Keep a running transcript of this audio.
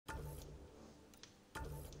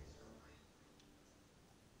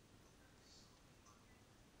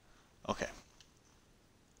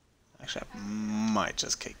Actually, I might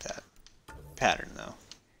just kick that pattern, though.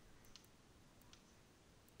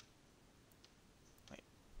 Wait,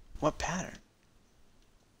 what pattern?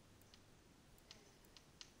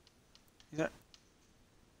 Is that...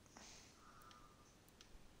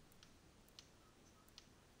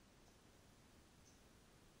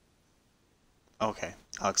 Okay,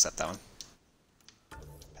 I'll accept that one.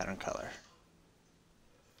 Pattern color.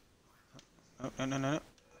 Oh, no, no, no, no.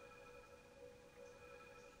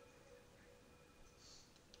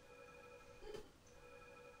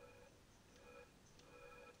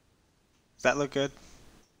 Does that look good?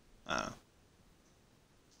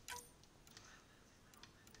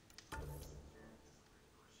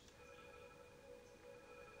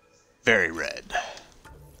 Very red.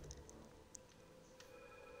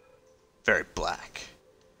 Very black.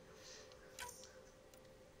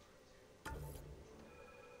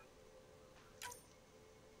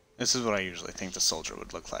 This is what I usually think the soldier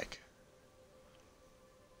would look like.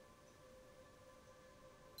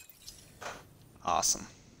 Awesome.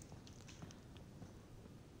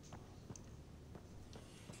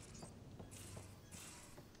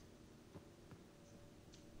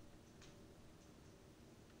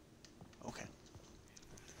 Okay.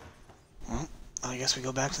 Well, I guess we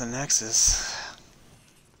go back to the Nexus.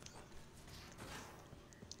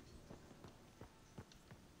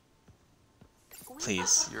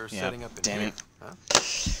 Please. You're Yeah, setting up the damn it. Huh?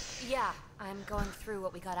 Yeah, I'm going through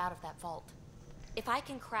what we got out of that vault. If I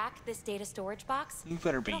can crack this data storage box, You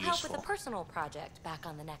better be it'll help useful. with a personal project back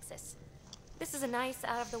on the Nexus. This is a nice,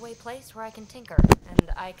 out-of-the-way place where I can tinker,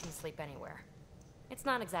 and I can sleep anywhere. It's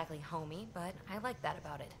not exactly homey, but I like that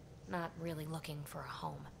about it. Not really looking for a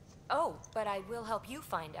home. Oh, but I will help you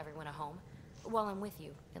find everyone a home. While I'm with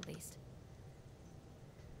you, at least.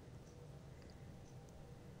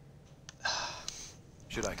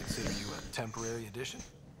 Should I consider you a temporary addition?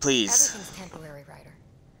 Please. Everything's temporary, Ryder.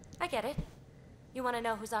 I get it. You want to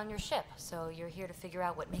know who's on your ship, so you're here to figure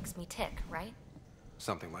out what makes me tick, right?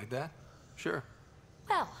 Something like that? Sure.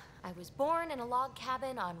 Well, I was born in a log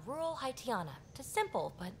cabin on rural Haitiana to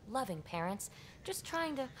simple but loving parents, just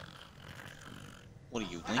trying to... What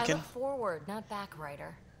are you, I Lincoln? look forward, not back,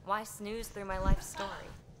 Ryder. Why snooze through my life story?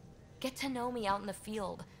 Get to know me out in the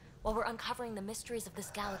field while we're uncovering the mysteries of this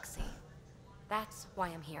galaxy. That's why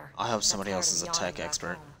I'm here. I hope Not somebody tired else of is a yawning tech back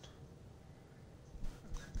expert. home.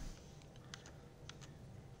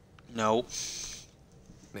 No.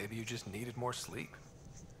 Maybe you just needed more sleep.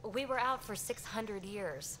 We were out for 600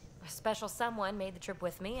 years. A special someone made the trip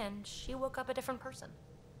with me, and she woke up a different person.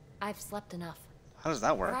 I've slept enough. How does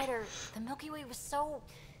that work? Ryder, the Milky Way was so...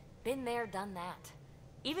 been there, done that.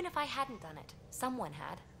 Even if I hadn't done it, someone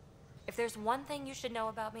had. If there's one thing you should know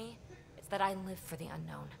about me, it's that I live for the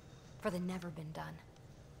unknown. For the never been done.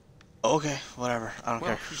 Okay, whatever. I don't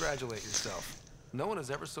Well, care. congratulate yourself. No one has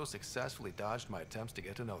ever so successfully dodged my attempts to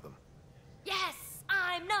get to know them. Yes!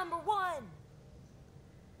 I'm number one!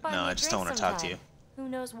 Buy No, me a I just drink don't want to talk to you. sometime. Who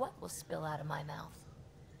knows what will spill out of my mouth.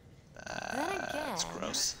 Then That's again,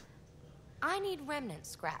 gross. I need remnant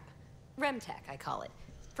scrap. Remtech, I call it.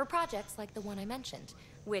 For projects like the one I mentioned.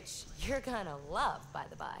 Which you're gonna love, by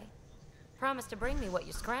the by. Promise to bring me what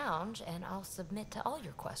you scrounge, and I'll submit to all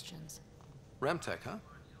your questions. Remtech, huh?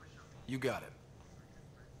 You got it.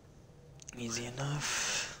 Easy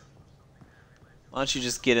enough. Why don't you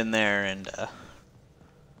just get in there and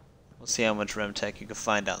we'll see how much REM tech you can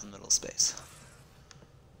find out in the middle of space.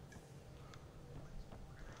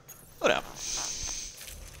 What up?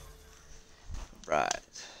 Right.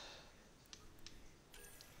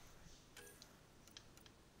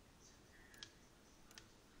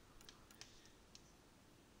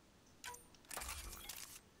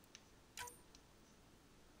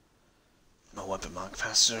 No weapon mark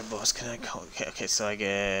faster, boss connect. Okay, so I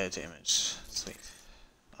get damage. Sweet.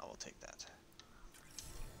 I will take that.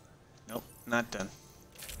 Nope, not done.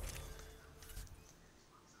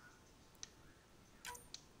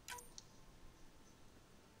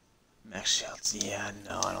 Max shields. Yeah,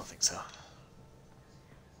 no, I don't think so.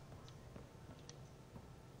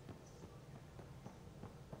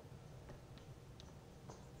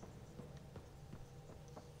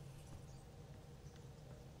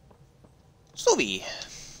 Sylvie.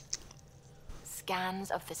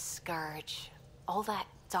 Scans of the Scourge. All that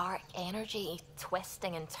dark energy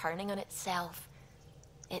twisting and turning on itself.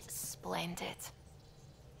 It's splendid.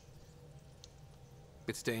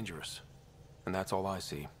 It's dangerous. And that's all I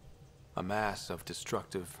see. A mass of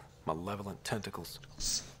destructive, malevolent tentacles.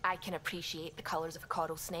 I can appreciate the colors of a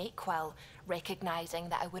coral snake while recognizing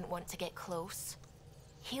that I wouldn't want to get close.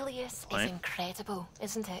 Helios Right. is incredible,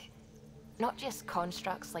 isn't it? Not just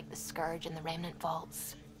constructs like the Scourge and the Remnant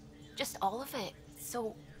Vaults. Just all of it.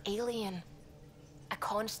 So alien. A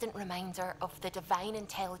constant reminder of the divine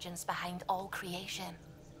intelligence behind all creation.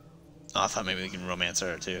 Oh, I thought maybe we can romance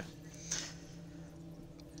her too.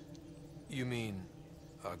 You mean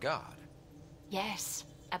a god? Yes,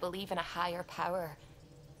 I believe in a higher power.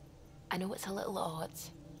 I know it's a little odd,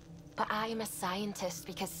 but I am a scientist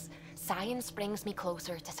because science brings me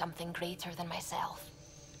closer to something greater than myself.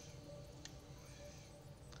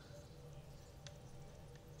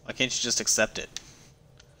 Why can't you just accept it?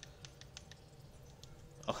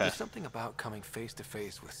 Okay. There's something about coming face to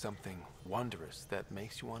face with something wondrous that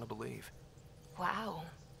makes you want to believe. Wow.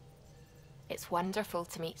 It's wonderful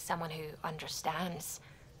to meet someone who understands.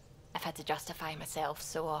 I've had to justify myself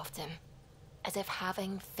so often. As if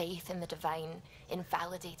having faith in the divine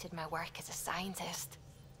invalidated my work as a scientist.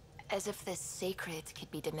 As if the sacred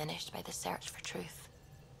could be diminished by the search for truth.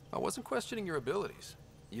 I wasn't questioning your abilities.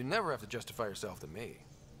 You never have to justify yourself to me.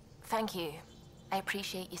 Thank you. I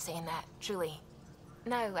appreciate you saying that, truly.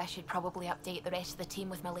 Now I should probably update the rest of the team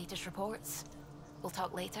with my latest reports. We'll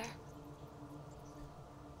talk later.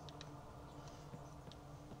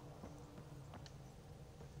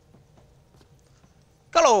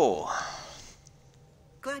 Hello!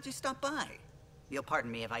 Glad you stopped by. You'll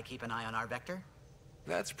pardon me if I keep an eye on our vector?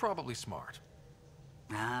 That's probably smart.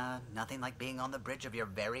 Nothing like being on the bridge of your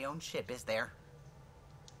very own ship, is there?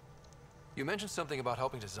 You mentioned something about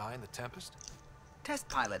helping design the Tempest? Test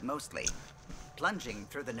pilot, mostly. Plunging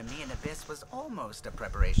through the Nemean abyss was almost a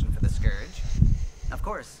preparation for the Scourge. Of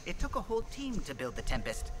course, it took a whole team to build the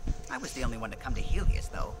Tempest. I was the only one to come to Helios,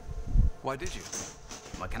 though. Why did you?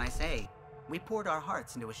 What can I say? We poured our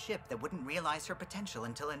hearts into a ship that wouldn't realize her potential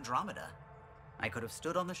until Andromeda. I could have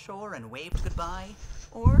stood on the shore and waved goodbye,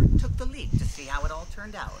 or took the leap to see how it all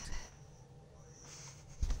turned out.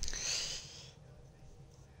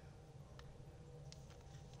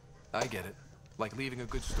 I get it. Like leaving a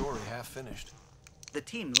good story half finished. The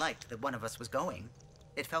team liked that one of us was going.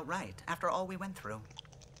 It felt right, after all we went through.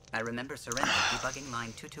 I remember Surrender debugging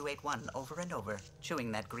line 2281 over and over, chewing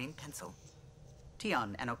that green pencil.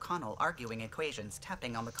 Tion and O'Connell arguing equations,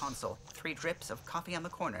 tapping on the console, 3 drips of coffee on the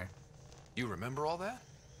corner. You remember all that?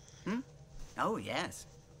 Oh, yes.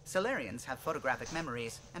 Solarians have photographic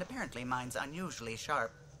memories, and apparently mine's unusually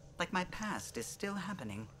sharp. Like my past is still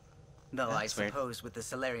happening. Though That's I weird. suppose with the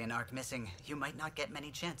Solarian arc missing, you might not get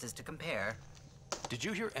many chances to compare. Did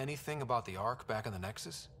you hear anything about the Ark back in the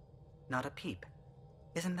Nexus? Not a peep.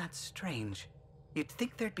 Isn't that strange? You'd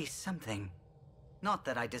think there'd be something. Not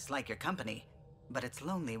that I dislike your company, but it's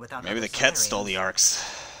lonely without Maybe other the Kett stole Solarians. the arcs.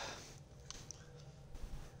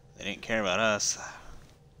 They didn't care about us.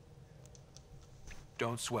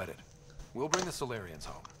 Don't sweat it. We'll bring the Solarians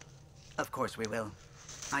home. Of course we will.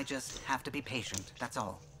 I just have to be patient, that's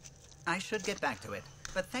all. I should get back to it,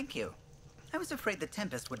 but thank you. I was afraid the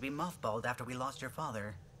Tempest would be mothballed after we lost your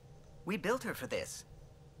father. We built her for this.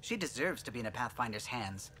 She deserves to be in a Pathfinder's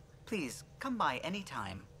hands. Please, come by any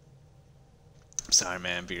time. I'm sorry,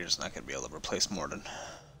 man. Beer's not going to be able to replace Mordin.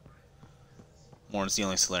 Mordin's the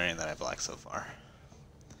only Solarian that I've liked so far.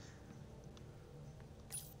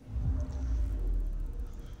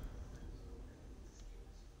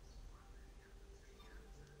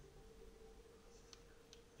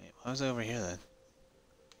 Wait, why was I over here then?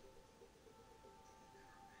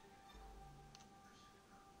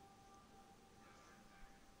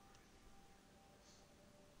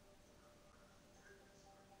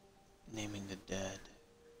 Naming the dead.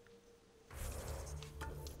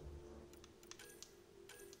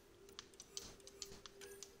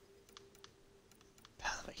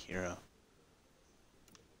 Path of a hero.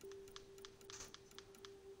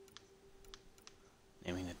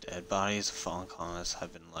 Naming the dead bodies of fallen colonists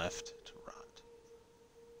have been left to rot.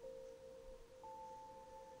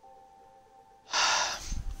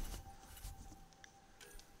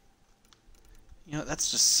 You know,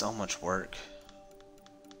 that's just so much work.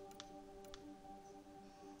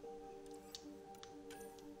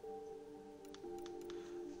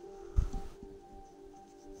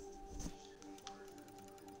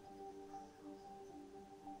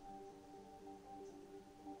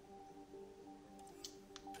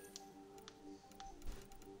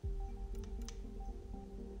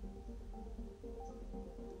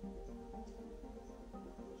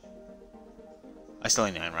 I still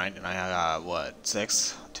need 9, right? And I got, what,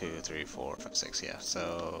 6? 2, 3, 4, 5, 6, yeah.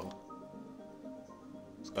 So,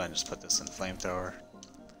 let's go ahead and just put this in flamethrower.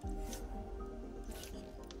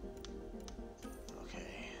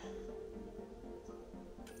 Okay.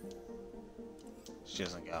 She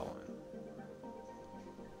doesn't got one.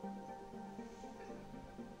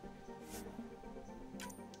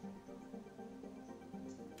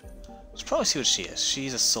 probably see what she is.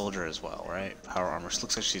 She's a soldier as well, right? Power armor. She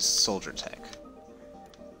looks like she's soldier tech.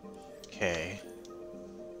 Okay.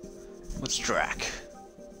 What's Drac?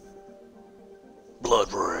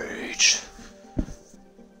 Blood Rage.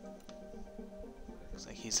 Looks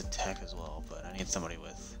like he's a tech as well, but I need somebody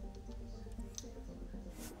with.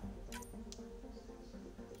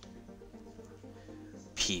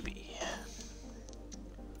 PB.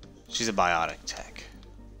 She's a biotic tech.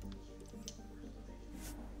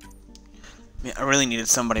 Man, I really needed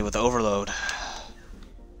somebody with overload.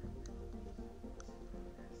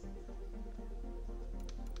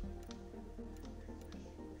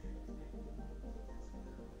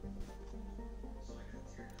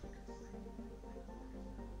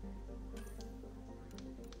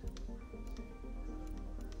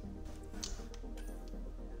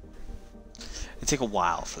 It take a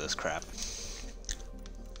while for this crap.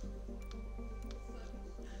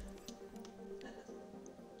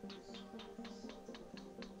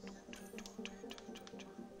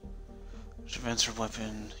 Advanced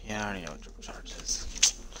weapon. Yeah, I already know what triple charge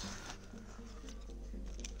is.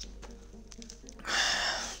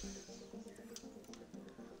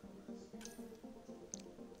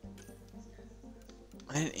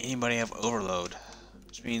 Why didn't anybody have overload?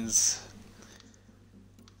 Which means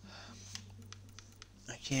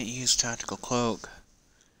I can't use tactical cloak.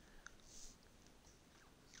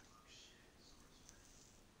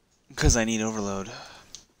 Because I need overload.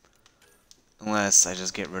 Unless I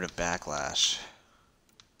just get rid of backlash.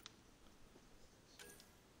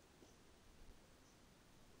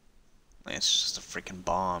 It's just a freaking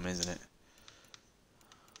bomb, isn't it?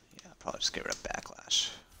 Yeah, I'll probably just get rid of backlash.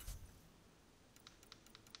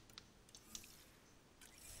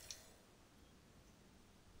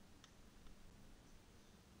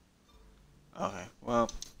 Okay, well,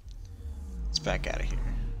 let's back out of here.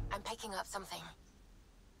 I'm picking up something.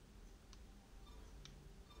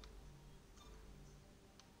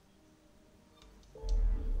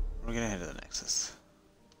 We're gonna head to the Nexus.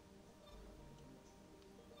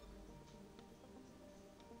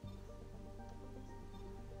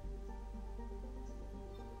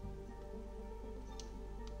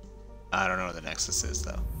 I don't know where the Nexus is,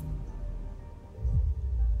 though.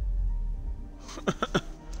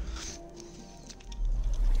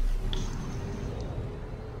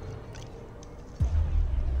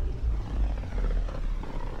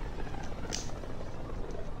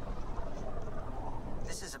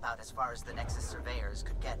 This is about as far as the Nexus surveyors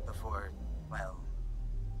could get before, well...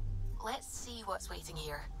 Let's see what's waiting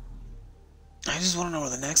here. I just want to know where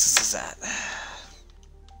the Nexus is at.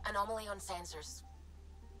 Anomaly on sensors.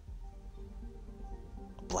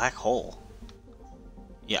 A black hole?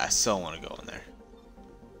 Yeah, I still want to go in there.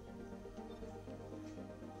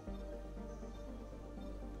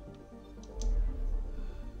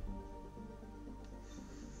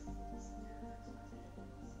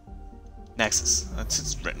 Nexus.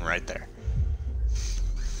 It's written right there.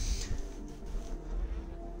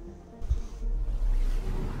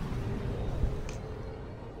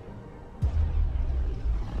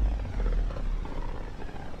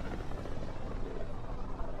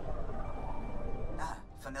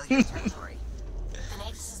 Familiar territory. The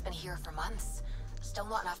Nexus has been here for months. Still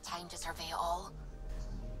not enough time to survey it all.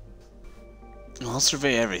 I'll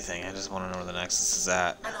survey everything. I just want to know where the Nexus is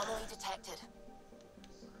at. Anomaly detected.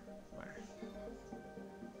 Where?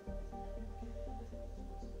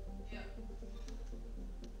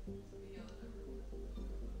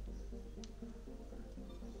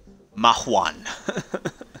 Mahuan.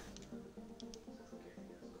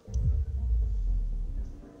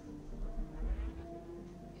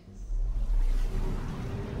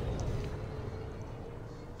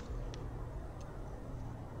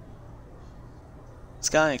 This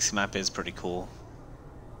Galaxy map is pretty cool,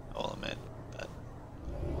 I'll admit, but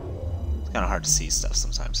it's kind of hard to see stuff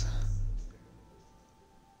sometimes.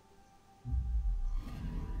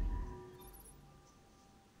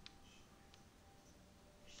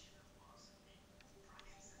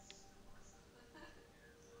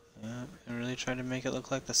 Yeah, they really tried to make it look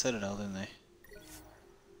like the Citadel, didn't they?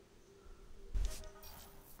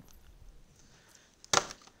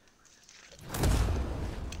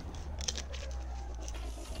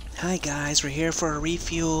 Hi guys, we're here for a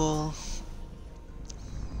refuel.